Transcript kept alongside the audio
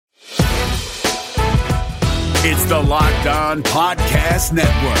It's the Locked On Podcast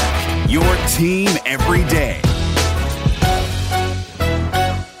Network, your team every day.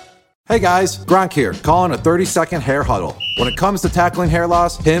 Hey guys, Gronk here, calling a 30-second hair huddle. When it comes to tackling hair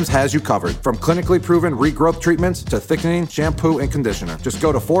loss, Hims has you covered. From clinically proven regrowth treatments to thickening, shampoo, and conditioner. Just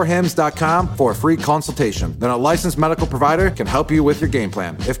go to 4hims.com for a free consultation. Then a licensed medical provider can help you with your game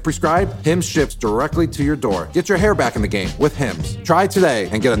plan. If prescribed, Hims ships directly to your door. Get your hair back in the game with Hims. Try today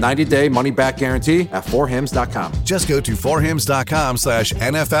and get a 90-day money-back guarantee at 4hims.com. Just go to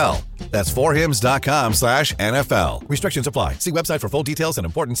 4hims.com/NFL. That's 4hims.com/NFL. Restrictions apply. See website for full details and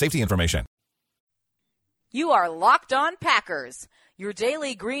important safety information. You are Locked On Packers, your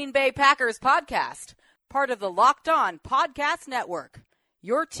daily Green Bay Packers podcast, part of the Locked On Podcast Network,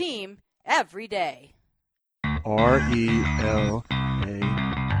 your team every day. RELAX.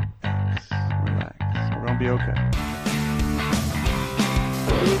 Relax. We're going to be okay.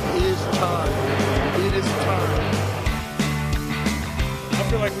 It is time. It is time. I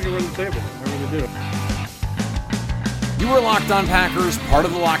feel like we can run the table. I really do. You are Locked On Packers, part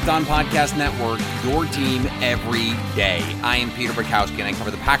of the Locked On Podcast Network, your team every day. I am Peter Bukowski, and I cover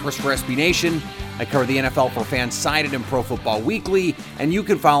the Packers for SB Nation. I cover the NFL for Fansided and Pro Football Weekly, and you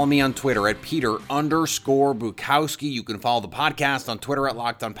can follow me on Twitter at Peter_Bukowski. You can follow the podcast on Twitter at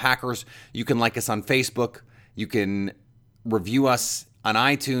Locked On Packers. You can like us on Facebook. You can review us on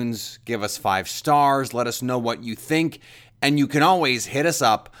iTunes, give us 5 stars, let us know what you think. And you can always hit us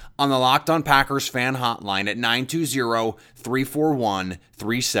up on the Locked On Packers fan hotline at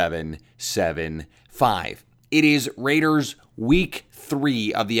 920-341-3775. It is Raiders week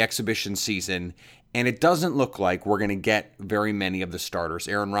 3 of the exhibition season, and it doesn't look like we're going to get very many of the starters.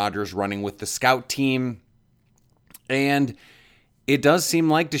 Aaron Rodgers running with the scout team, and it does seem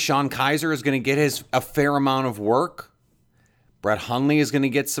like Deshaun Kaiser is going to get a fair amount of work. Brett Hundley is going to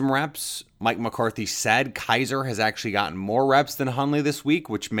get some reps. Mike McCarthy said Kaiser has actually gotten more reps than Hundley this week,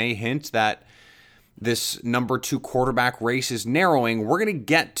 which may hint that this number 2 quarterback race is narrowing. We're going to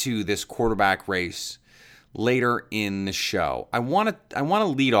get to this quarterback race later in the show. I want to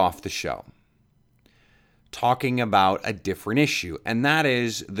lead off the show talking about a different issue, and that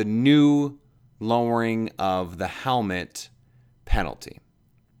is the new lowering of the helmet penalty.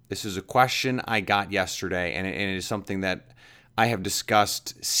 This is a question I got yesterday, and it is something that I have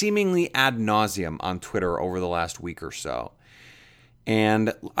discussed seemingly ad nauseum on Twitter over the last week or so.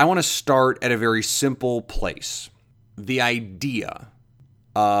 And I want to start at a very simple place. The idea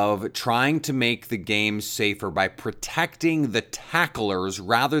of trying to make the game safer by protecting the tacklers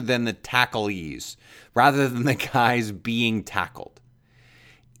rather than the tacklees, rather than the guys being tackled,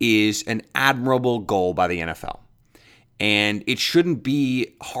 is an admirable goal by the NFL. And it shouldn't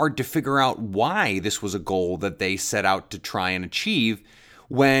be hard to figure out why this was a goal that they set out to try and achieve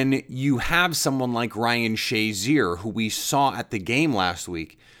when you have someone like Ryan Shazier, who we saw at the game last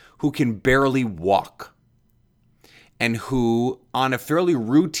week, who can barely walk and who, on a fairly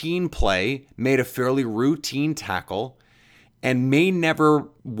routine play, made a fairly routine tackle and may never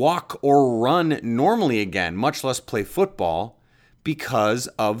walk or run normally again, much less play football, because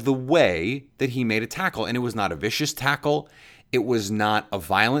of the way that he made a tackle. And it was not a vicious tackle. It was not a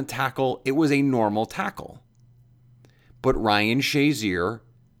violent tackle. It was a normal tackle. But Ryan Shazier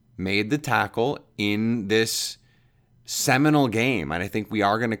made the tackle in this seminal game. And I think we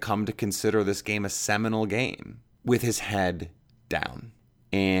are going to come to consider this game a seminal game with his head down.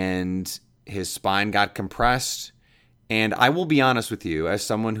 And his spine got compressed. And I will be honest with you, as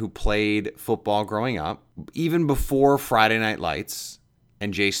someone who played football growing up, even before Friday Night Lights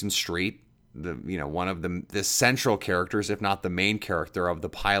and Jason Street, one of the central characters, if not the main character of the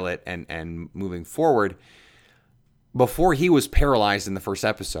pilot and moving forward, before he was paralyzed in the first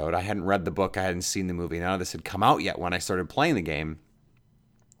episode, I hadn't read the book, I hadn't seen the movie, none of this had come out yet when I started playing the game.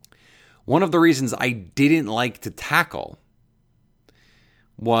 One of the reasons I didn't like to tackle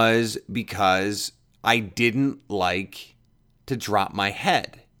was because I didn't like to drop my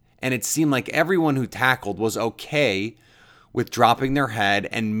head. And it seemed like everyone who tackled was okay with dropping their head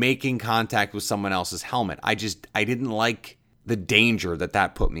and making contact with someone else's helmet. I didn't like the danger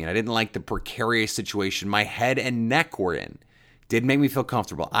that put me in. I didn't like the precarious situation my head and neck were in. Did make me feel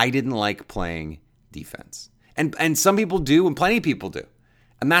comfortable. I didn't like playing defense. And some people do, and plenty of people do.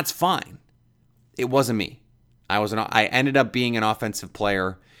 And that's fine. It wasn't me. I ended up being an offensive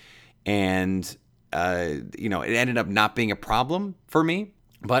player, and it ended up not being a problem for me.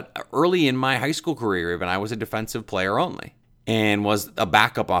 But early in my high school career, even, I was a defensive player only and was a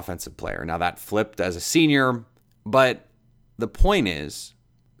backup offensive player. Now that flipped as a senior, but the point is,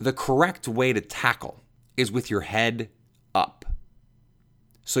 the correct way to tackle is with your head up.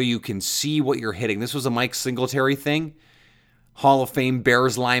 so you can see what you're hitting. This was a Mike Singletary thing. Hall of Fame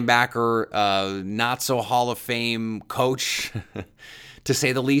Bears linebacker, not so Hall of Fame coach, to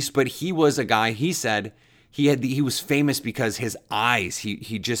say the least. But he was a guy, he said, he was famous because his eyes,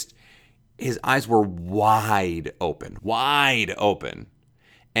 his eyes were wide open.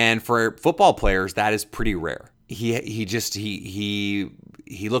 And for football players, that is pretty rare. He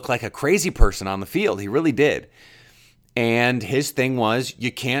looked like a crazy person on the field. He really did. And his thing was,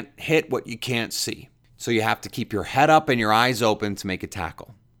 you can't hit what you can't see. So you have to keep your head up and your eyes open to make a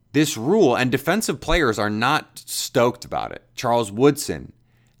tackle. This rule, and defensive players are not stoked about it. Charles Woodson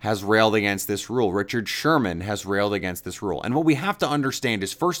has railed against this rule. Richard Sherman has railed against this rule. And what we have to understand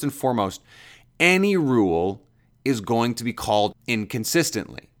is, first and foremost, any rule is going to be called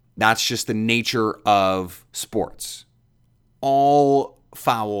inconsistently. That's just the nature of sports. All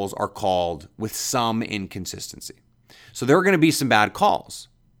fouls are called with some inconsistency. So there are going to be some bad calls.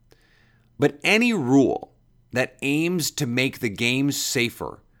 But any rule that aims to make the game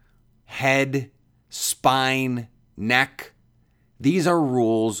safer, head, spine, neck, these are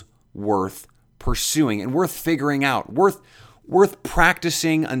rules worth pursuing and worth figuring out, worth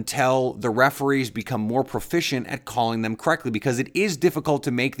practicing until the referees become more proficient at calling them correctly, because it is difficult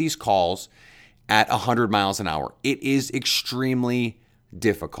to make these calls at 100 miles an hour. It is extremely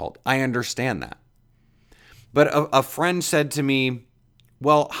difficult. I understand that. But a friend said to me,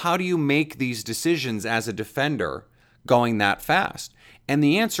 well, how do you make these decisions as a defender going that fast? And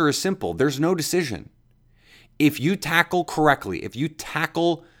the answer is simple. There's no decision. If you tackle correctly, if you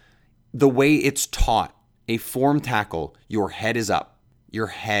tackle the way it's taught, a form tackle, your head is up. Your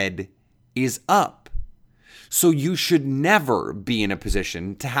head is up. So you should never be in a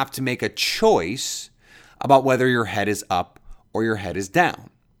position to have to make a choice about whether your head is up or your head is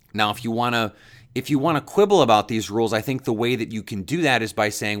down. Now, if you want to quibble about these rules, I think the way that you can do that is by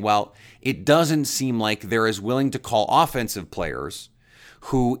saying, well, it doesn't seem like they're as willing to call offensive players,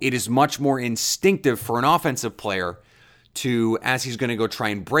 who it is much more instinctive for an offensive player to, as he's going to go try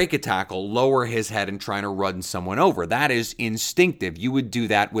and break a tackle, lower his head and try to run someone over. That is instinctive. You would do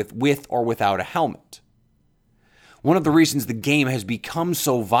that with or without a helmet. One of the reasons the game has become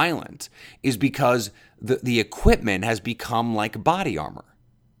so violent is because the equipment has become like body armor.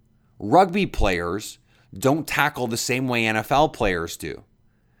 Rugby players don't tackle the same way NFL players do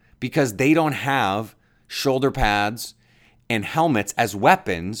because they don't have shoulder pads and helmets as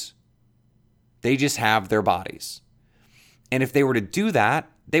weapons. They just have their bodies. And if they were to do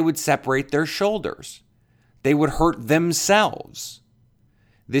that, they would separate their shoulders. They would hurt themselves.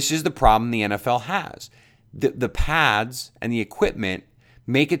 This is the problem the NFL has. The pads and the equipment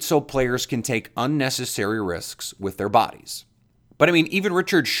make it so players can take unnecessary risks with their bodies. But I mean, even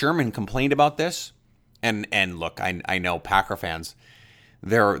Richard Sherman complained about this. And look, I know Packer fans,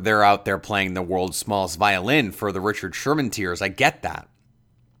 they're out there playing the world's smallest violin for the Richard Sherman tears. I get that.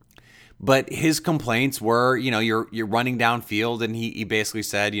 But his complaints were, you're running downfield, and he basically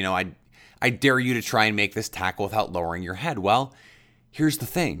said, I dare you to try and make this tackle without lowering your head. Well, here's the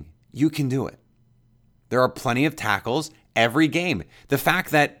thing. You can do it. There are plenty of tackles every game. The fact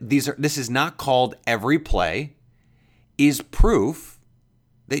that this is not called every play is proof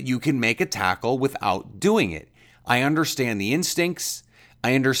that you can make a tackle without doing it. I understand the instincts.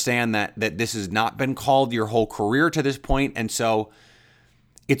 I understand that this has not been called your whole career to this point, and so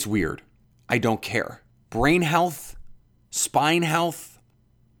it's weird. I don't care. Brain health, spine health,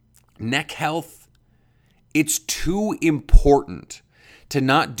 neck health, it's too important to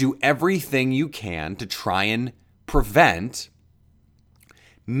not do everything you can to try and prevent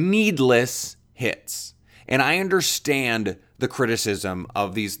needless hits. And I understand the criticism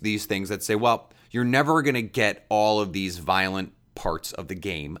of these things that say, well, you're never going to get all of these violent parts of the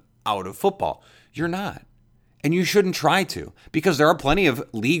game out of football. You're not. And you shouldn't try to, because there are plenty of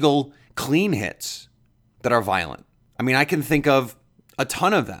legal clean hits that are violent. I mean, I can think of a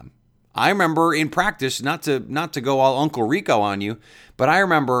ton of them. I remember in practice, not to go all Uncle Rico on you, but I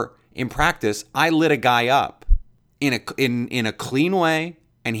remember in practice, I lit a guy up in a clean way,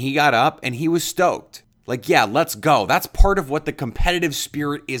 and he got up and he was stoked. Like, yeah, let's go. That's part of what the competitive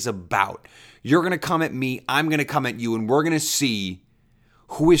spirit is about. You're going to come at me, I'm going to come at you, and we're going to see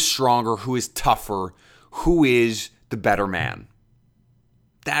who is stronger, who is tougher, who is the better man.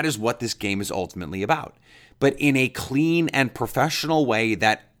 That is what this game is ultimately about. But in a clean and professional way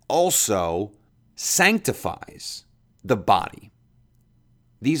that also sanctifies the body.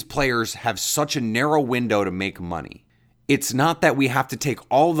 These players have such a narrow window to make money. It's not that we have to take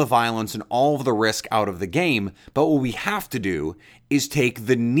all the violence and all of the risk out of the game, but what we have to do is take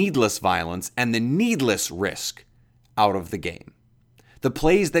the needless violence and the needless risk out of the game. the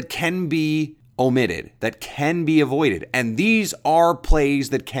plays that can be omitted, that can be avoided. And these are plays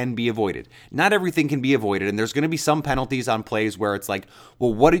that can be avoided. Not everything can be avoided, and there's going to be some penalties on plays where it's like,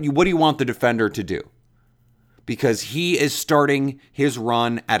 well, what do you want the defender to do? Because he is starting his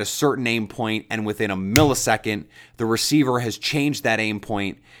run at a certain aim point, and within a millisecond, the receiver has changed that aim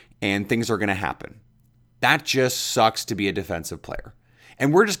point, and things are going to happen. That just sucks to be a defensive player.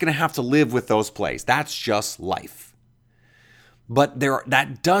 And we're just going to have to live with those plays. That's just life. But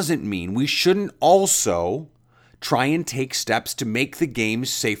that doesn't mean we shouldn't also try and take steps to make the game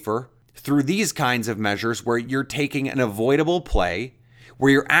safer through these kinds of measures where you're taking an avoidable play,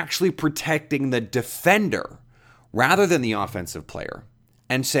 where you're actually protecting the defender rather than the offensive player,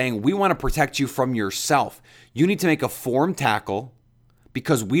 and saying, we want to protect you from yourself. You need to make a form tackle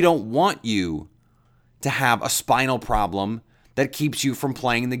because we don't want you to have a spinal problem that keeps you from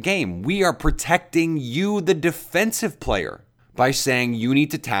playing the game. We are protecting you, the defensive player, by saying you need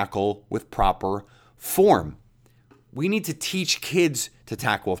to tackle with proper form. We need to teach kids to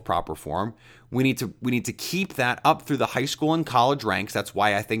tackle with proper form. We need to keep that up through the high school and college ranks. That's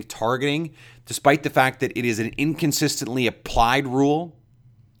why I think targeting, despite the fact that it is an inconsistently applied rule,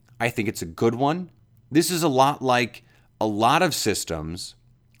 I think it's a good one. This is a lot like a lot of systems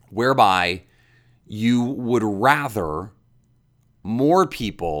whereby you would rather more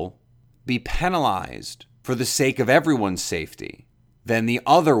people be penalized for the sake of everyone's safety than the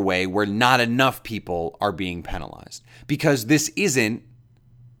other way where not enough people are being penalized. Because this isn't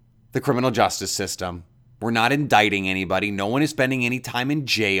the criminal justice system. We're not indicting anybody. No one is spending any time in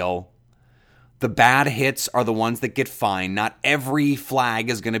jail. The bad hits are the ones that get fined. Not every flag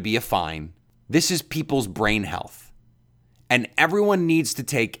is going to be a fine. This is people's brain health. And everyone needs to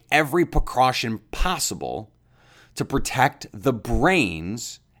take every precaution possible to protect the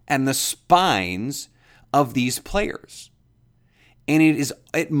brains and the spines of these players. And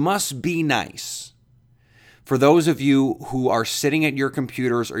it must be nice for those of you who are sitting at your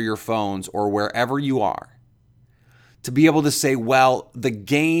computers or your phones or wherever you are to be able to say, well, the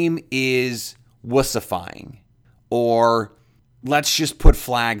game is wussifying, or let's just put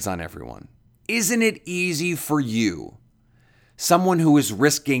flags on everyone. Isn't it easy for you, someone who is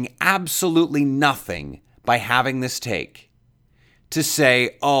risking absolutely nothing by having this take, to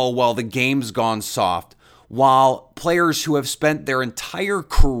say, oh, well, the game's gone soft, while players who have spent their entire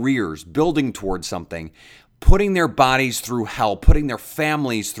careers building towards something, putting their bodies through hell, putting their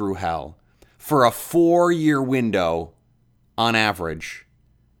families through hell for a 4-year window on average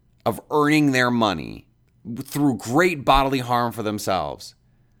of earning their money through great bodily harm for themselves,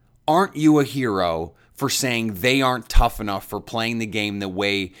 aren't you a hero for saying they aren't tough enough for playing the game the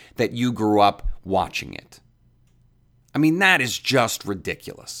way that you grew up watching it? I mean, that is just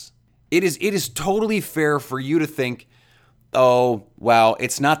ridiculous. It is totally fair for you to think, oh, well,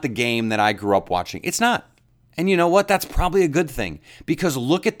 it's not the game that I grew up watching. It's not. And you know what? That's probably a good thing, because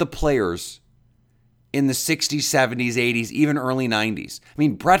look at the players in the 60s, 70s, 80s, even early 90s. I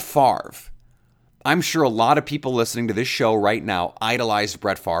mean, Brett Favre. I'm sure a lot of people listening to this show right now idolized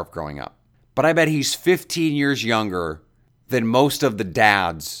Brett Favre growing up. But I bet he's 15 years younger than most of the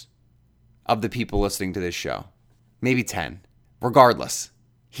dads of the people listening to this show. Maybe 10. Regardless,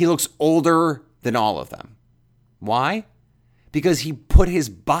 he looks older than all of them. Why? Because he put his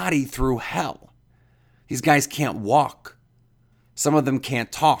body through hell. These guys can't walk. Some of them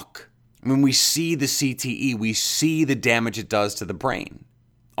can't talk. I mean, we see the CTE. We see the damage it does to the brain.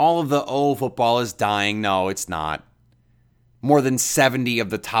 All of the, oh, football is dying. No, it's not. More than 70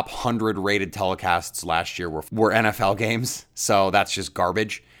 of the top 100 rated telecasts last year were NFL games. So that's just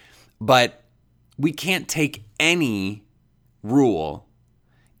garbage. But we can't take any rule,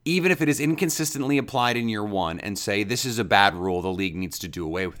 even if it is inconsistently applied in year one, and say this is a bad rule, the league needs to do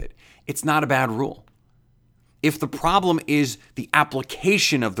away with it. It's not a bad rule. If the problem is the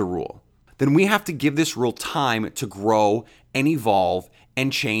application of the rule, then we have to give this rule time to grow and evolve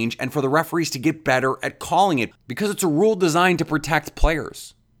and change, and for the referees to get better at calling it, because it's a rule designed to protect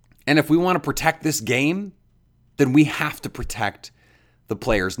players. And if we want to protect this game, then we have to protect the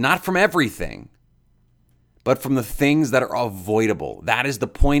players, not from everything, but from the things that are avoidable. That is the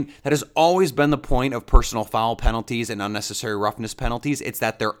point. That has always been the point of personal foul penalties and unnecessary roughness penalties. It's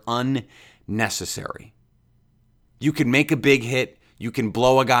that they're unnecessary. You can make a big hit. You can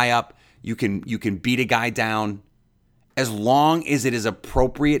blow a guy up. You can beat a guy down, as long as it is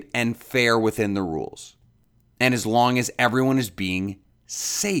appropriate and fair within the rules, and as long as everyone is being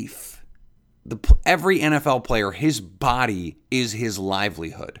safe. Every NFL player, his body is his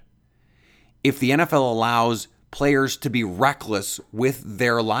livelihood. If the NFL allows players to be reckless with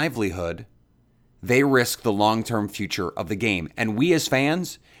their livelihood, they risk the long-term future of the game. And we as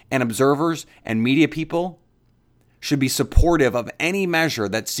fans and observers and media people should be supportive of any measure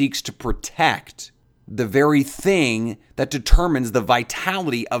that seeks to protect the very thing that determines the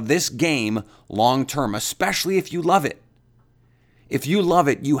vitality of this game long-term, especially if you love it. If you love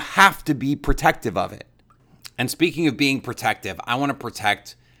it, you have to be protective of it. And speaking of being protective, I want to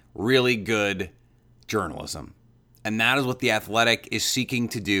protect really good journalism. And that is what The Athletic is seeking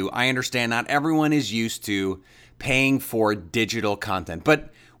to do. I understand not everyone is used to paying for digital content. But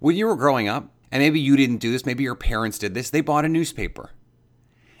when you were growing up, and maybe you didn't do this, maybe your parents did this, they bought a newspaper.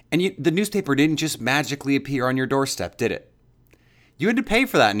 And the newspaper didn't just magically appear on your doorstep, did it? You had to pay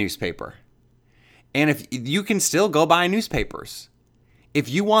for that newspaper. And if you can still go buy newspapers. If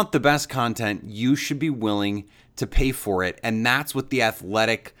you want the best content, you should be willing to pay for it. And that's what The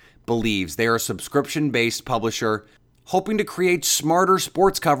Athletic believes. They are a subscription-based publisher hoping to create smarter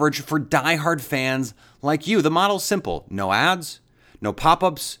sports coverage for diehard fans like you. The model's simple. No ads, no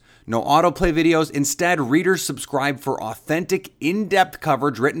pop-ups, no autoplay videos. Instead, readers subscribe for authentic, in-depth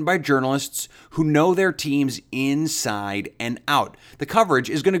coverage written by journalists who know their teams inside and out. The coverage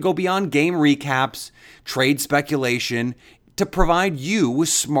is going to go beyond game recaps, trade speculation, to provide you with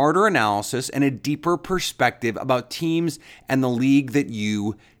smarter analysis and a deeper perspective about teams and the league that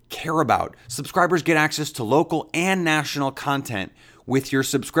you care about. Subscribers get access to local and national content with your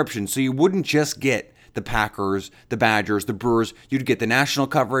subscription, so you wouldn't just get the Packers, the Badgers, the Brewers. You'd get the national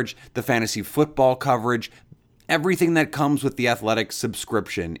coverage, the fantasy football coverage. Everything that comes with the Athletic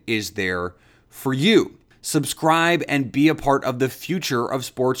subscription is there for you. Subscribe and be a part of the future of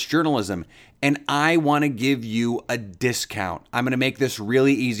sports journalism. And I want to give you a discount. I'm going to make this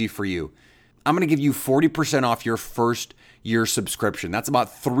really easy for you. I'm going to give you 40% off your first year subscription. That's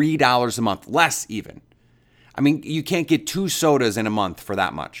about $3 a month, less even. I mean, you can't get 2 sodas in a month for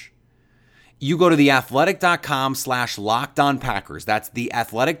that much. You go to theathletic.com/LockedOnPackers. That's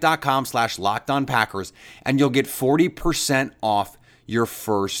theathletic.com/LockedOnPackers, and you'll get 40% off your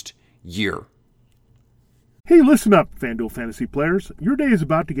first year. Hey, listen up, FanDuel fantasy players. Your day is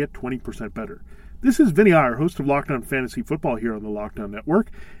about to get 20% better. This is Vinny Iyer, host of Locked On Fantasy Football here on the Locked On Network,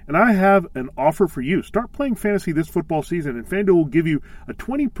 and I have an offer for you. Start playing fantasy this football season, and FanDuel will give you a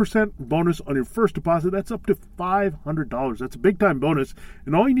 20% bonus on your first deposit. That's up to $500. That's a big-time bonus,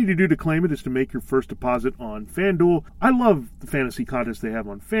 and all you need to do to claim it is to make your first deposit on FanDuel. I love the fantasy contests they have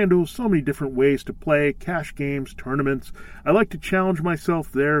on FanDuel. So many different ways to play, cash games, tournaments. I like to challenge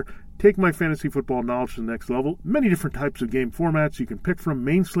myself there. Take my fantasy football knowledge to the next level. Many different types of game formats you can pick from: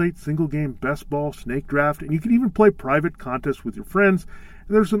 main slate, single game, best ball, snake draft, and you can even play private contests with your friends.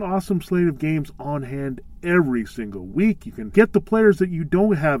 And there's an awesome slate of games on hand every single week. You can get the players that you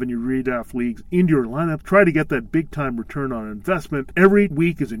don't have in your redraft leagues into your lineup. Try to get that big-time return on investment. Every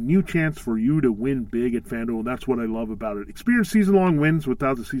week is a new chance for you to win big at FanDuel, and that's what I love about it. Experience season-long wins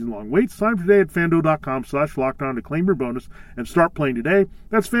without the season-long waits. Sign up today at FanDuel.com/LockedOn to claim your bonus and start playing today.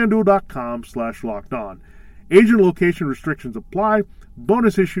 That's FanDuel.com/LockedOn. Age and location restrictions apply.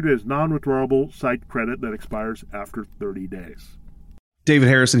 Bonus issued as non-withdrawable site credit that expires after 30 days. David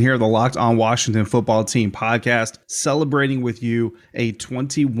Harrison here of the Locked On Washington Football Team podcast, celebrating with you a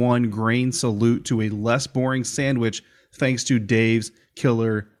 21 grain salute to a less boring sandwich thanks to Dave's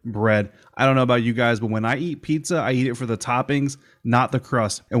Killer Bread. I don't know about you guys, but when I eat pizza, I eat it for the toppings, not the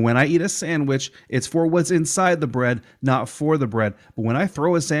crust. And when I eat a sandwich, it's for what's inside the bread, not for the bread. But when I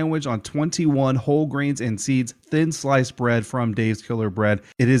throw a sandwich on 21 whole grains and seeds, thin sliced bread from Dave's Killer Bread,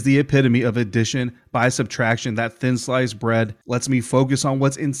 it is the epitome of addition by subtraction. That thin sliced bread lets me focus on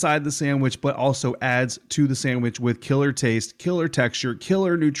what's inside the sandwich, but also adds to the sandwich with killer taste, killer texture,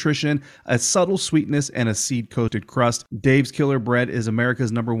 killer nutrition, a subtle sweetness, and a seed-coated crust. Dave's Killer Bread is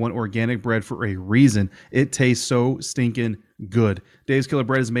America's #1 organic bread for a reason. It tastes so stinking good. Dave's Killer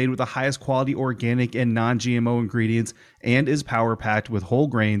Bread is made with the highest quality organic and non-GMO ingredients and is power-packed with whole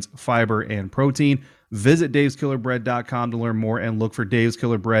grains, fiber, and protein. Visit daveskillerbread.com to learn more and look for Dave's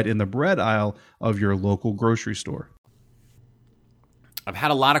Killer Bread in the bread aisle of your local grocery store. I've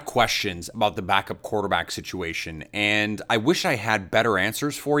had a lot of questions about the backup quarterback situation, and I wish I had better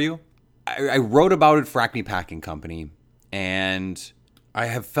answers for you. I wrote about it for Acme Packing Company, and I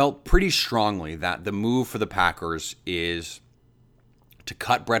have felt pretty strongly that the move for the Packers is to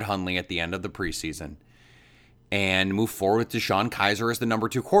cut Brett Hundley at the end of the preseason and move forward with Deshaun Kaiser as the number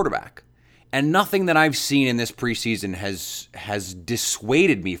 2 quarterback. And nothing that I've seen in this preseason has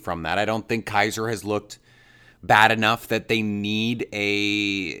dissuaded me from that. I don't think Kaiser has looked bad enough that they need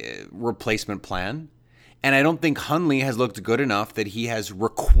a replacement plan. And I don't think Hundley has looked good enough that he has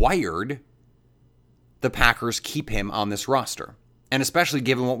required the Packers keep him on this roster. And especially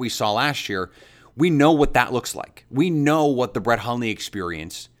given what we saw last year, We know what that looks like. We know what the Brett Hundley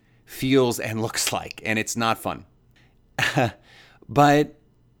experience feels and looks like, and it's not fun. But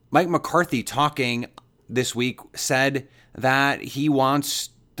Mike McCarthy, talking this week, said that he wants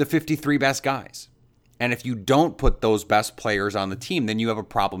the 53 best guys. And if you don't put those best players on the team, then you have a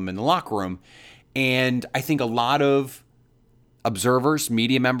problem in the locker room. And I think a lot of observers,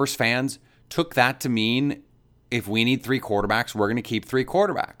 media members, fans took that to mean if we need 3 quarterbacks, we're going to keep 3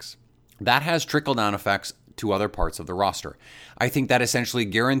 quarterbacks. That has trickle-down effects to other parts of the roster. I think that essentially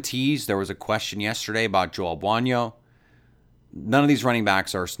guarantees. There was a question yesterday about Joel Buono. None of these running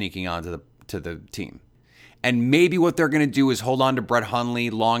backs are sneaking onto the team. And maybe what they're going to do is hold on to Brett Hundley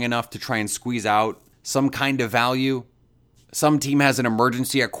long enough to try and squeeze out some kind of value. Some team has an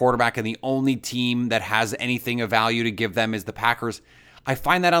emergency at quarterback, and the only team that has anything of value to give them is the Packers. I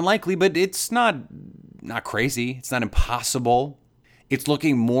find that unlikely, but it's not crazy. It's not impossible. It's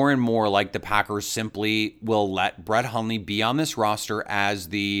looking more and more like the Packers simply will let Brett Hundley be on this roster as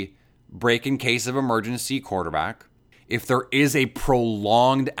the break in case of emergency quarterback. If there is a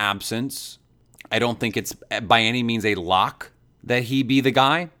prolonged absence, I don't think it's by any means a lock that he be the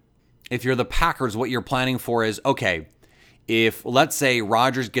guy. If you're the Packers, what you're planning for is, okay, if let's say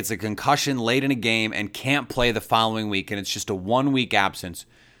Rodgers gets a concussion late in a game and can't play the following week and it's just a 1-week absence,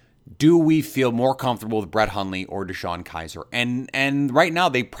 do we feel more comfortable with Brett Hundley or DeShone Kizer? And right now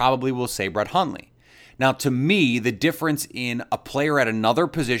they probably will say Brett Hundley. Now, to me, the difference in a player at another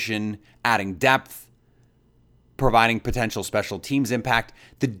position adding depth, providing potential special teams impact,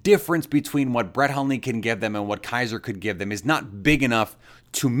 the difference between what Brett Hundley can give them and what Kizer could give them is not big enough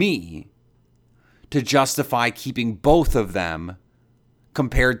to me to justify keeping both of them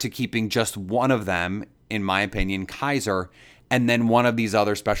compared to keeping just one of them, in my opinion, Kizer, and then one of these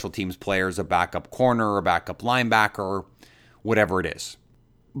other special teams players, a backup corner, a backup linebacker, whatever it is.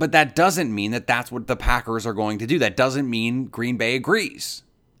 But that doesn't mean that that's what the Packers are going to do. That doesn't mean Green Bay agrees.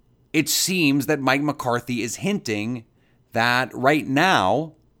 It seems that Mike McCarthy is hinting that right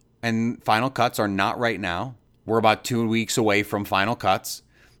now, and final cuts are not right now, we're about 2 weeks away from final cuts,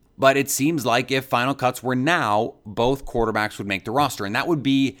 but it seems like if final cuts were now, both quarterbacks would make the roster, and that would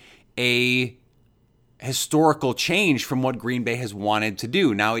be a historical change from what Green Bay has wanted to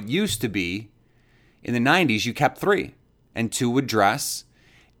do. Now, it used to be, in the 90s, you kept 3, and 2 would dress,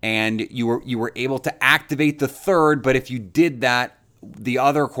 and you were able to activate the third, but if you did that, the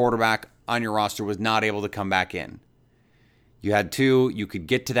other quarterback on your roster was not able to come back in. You had 2, you could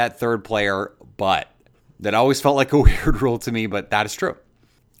get to that third player, but that always felt like a weird rule to me, but that is true.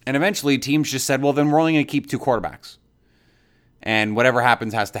 And eventually teams just said, well, then we're only going to keep 2 quarterbacks. And whatever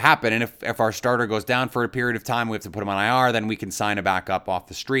happens has to happen. And if our starter goes down for a period of time, we have to put him on IR, then we can sign a backup off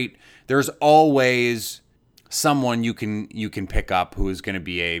the street. There's always someone you can pick up who is going to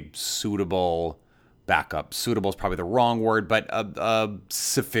be a suitable backup. Suitable is probably the wrong word, but a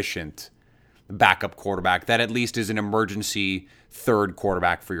sufficient backup quarterback that at least is an emergency third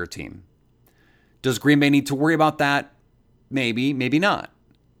quarterback for your team. Does Green Bay need to worry about that? Maybe, maybe not.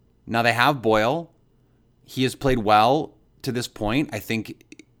 Now they have Boyle. He has played well to this point. I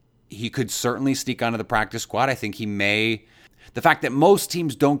think he could certainly sneak onto the practice squad. I think he may. The fact that most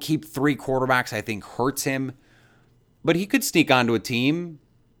teams don't keep 3 quarterbacks, I think, hurts him. But he could sneak onto a team.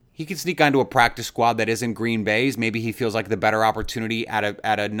 He could sneak onto a practice squad that isn't Green Bay's. Maybe he feels like the better opportunity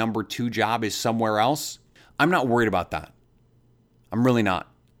at a number 2 job is somewhere else. I'm not worried about that. I'm really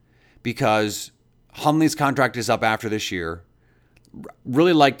not. Because Hundley's contract is up after this year.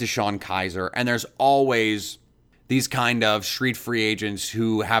 Really like DeShone Kizer. And there's always these kind of street free agents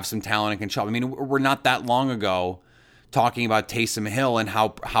who have some talent and can show. I mean, we're not that long ago talking about Taysom Hill and how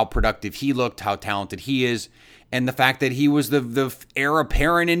productive he looked, how talented he is, and the fact that he was the heir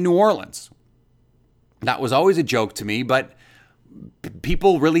apparent in New Orleans. That was always a joke to me, but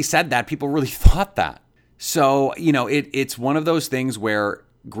people really said that. People really thought that. So, it's one of those things where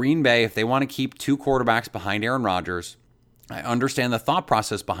Green Bay, if they want to keep 2 quarterbacks behind Aaron Rodgers, I understand the thought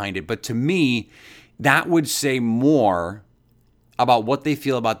process behind it, but to me, that would say more about what they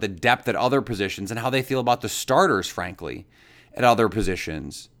feel about the depth at other positions and how they feel about the starters, frankly, at other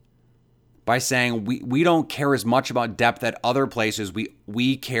positions. By saying we don't care as much about depth at other places,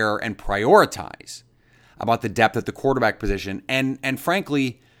 we care and prioritize about the depth at the quarterback position. And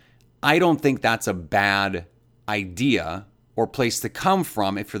frankly, I don't think that's a bad idea or place to come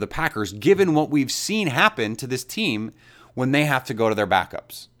from if you're the Packers, given what we've seen happen to this team when they have to go to their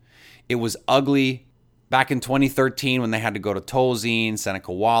backups. It was ugly back in 2013 when they had to go to Tolzien,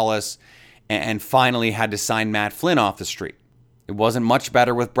 Seneca Wallace, and finally had to sign Matt Flynn off the street. It wasn't much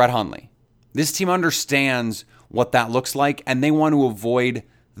better with Brett Hundley. This team understands what that looks like, and they want to avoid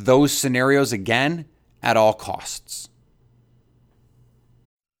those scenarios again at all costs.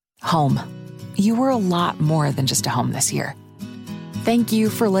 Home. You were a lot more than just a home this year. Thank you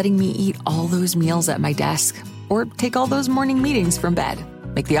for letting me eat all those meals at my desk or take all those morning meetings from bed.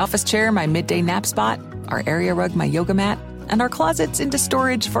 Make the office chair my midday nap spot, our area rug my yoga mat, and our closets into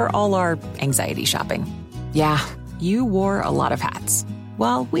storage for all our anxiety shopping. Yeah, you wore a lot of hats,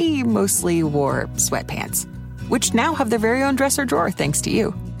 while we mostly wore sweatpants, which now have their very own dresser drawer thanks to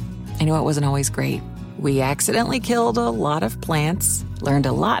you. I know it wasn't always great. We accidentally killed a lot of plants, learned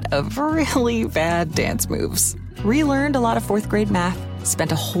a lot of really bad dance moves, relearned a lot of 4th grade math,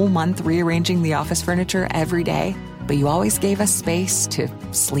 spent a whole month rearranging the office furniture every day, but you always gave us space to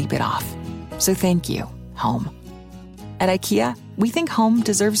sleep it off. So thank you, Home. At IKEA, we think Home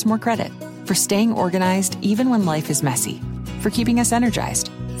deserves more credit for staying organized even when life is messy, for keeping us energized,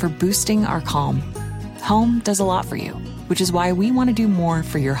 for boosting our calm. Home does a lot for you, which is why we want to do more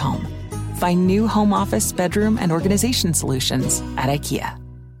for your home. Find new home office, bedroom, and organization solutions at IKEA.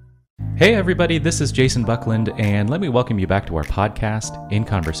 Hey everybody, this is Jason Buckland, and let me welcome you back to our podcast, In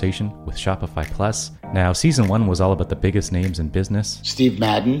Conversation with Shopify Plus. Now, Season 1 was all about the biggest names in business. Steve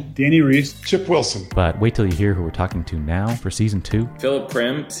Madden, Danny Reese, Chip Wilson. But wait till you hear who we're talking to now for Season 2. Philip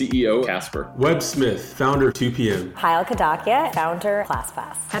Krim, CEO, Casper. Webb Smith, founder, 2PM. Kyle Kadakia, founder,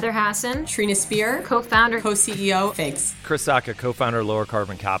 ClassPass. Heather Hassan, Trina Spear, co-founder, co-CEO, Figs. Chris Saka, co-founder, Lower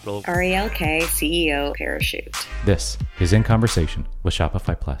Carbon Capital. Ariel K, CEO, Parachute. This is In Conversation with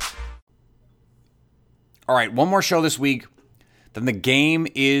Shopify Plus. All right, one more show this week. Then the game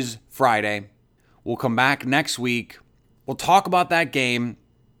is Friday. We'll come back next week. We'll talk about that game.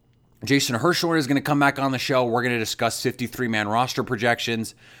 Jason Hirschhorn is going to come back on the show. We're going to discuss 53-man roster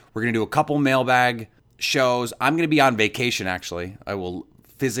projections. We're going to do a couple mailbag shows. I'm going to be on vacation, actually. I will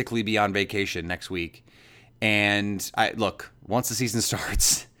physically be on vacation next week. And look, once the season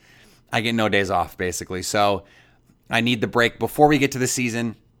starts, I get no days off, basically. So I need the break before we get to the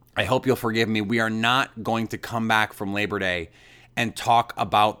season. I hope you'll forgive me. We are not going to come back from Labor Day and talk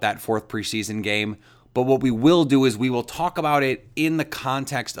about that 4th preseason game. But what we will do is we will talk about it in the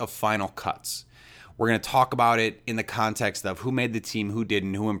context of final cuts. We're going to talk about it in the context of who made the team, who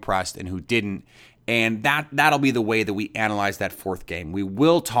didn't, who impressed, and who didn't. And that'll be the way that we analyze that 4th game. We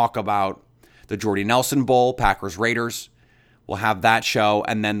will talk about the Jordy Nelson Bowl, Packers-Raiders. We'll have that show.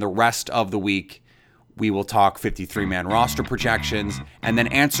 And then the rest of the week, we will talk 53-man roster projections and then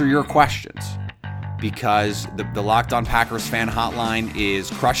answer your questions, because the Locked On Packers fan hotline is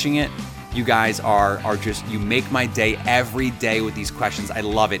crushing it. You guys are just, you make my day every day with these questions. I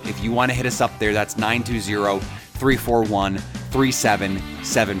love it. If you want to hit us up there, that's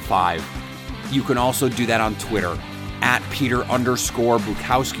 920-341-3775. You can also do that on Twitter at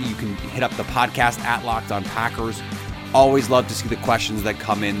Peter_Bukowski. You can hit up the podcast at Locked On Packers. Always love to see the questions that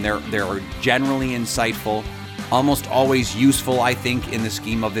come in. They're generally insightful, almost always useful, I think, in the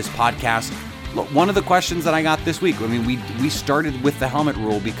scheme of this podcast. Look, one of the questions that I got this week, I mean, we started with the helmet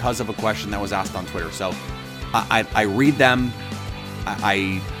rule because of a question that was asked on Twitter. So I read them,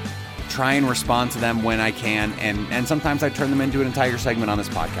 I try and respond to them when I can, and sometimes I turn them into an entire segment on this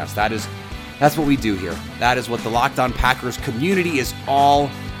podcast. That's what we do here. That is what the Locked On Packers community is all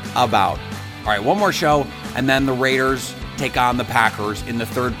about. All right, one more show, and then the Raiders take on the Packers in the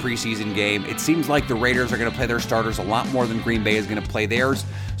 3rd preseason game. It seems like the Raiders are going to play their starters a lot more than Green Bay is going to play theirs.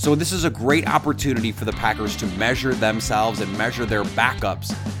 So this is a great opportunity for the Packers to measure themselves and measure their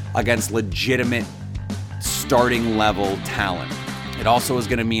backups against legitimate starting level talent. It also is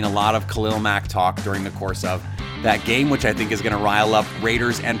going to mean a lot of Khalil Mack talk during the course of that game, which I think is going to rile up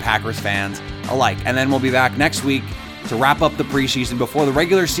Raiders and Packers fans alike. And then we'll be back next week to wrap up the preseason before the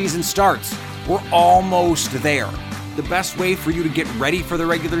regular season starts. We're almost there. The best way for you to get ready for the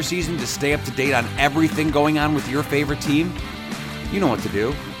regular season, to stay up to date on everything going on with your favorite team, you know what to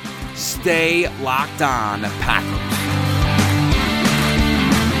do. Stay locked on, Packers.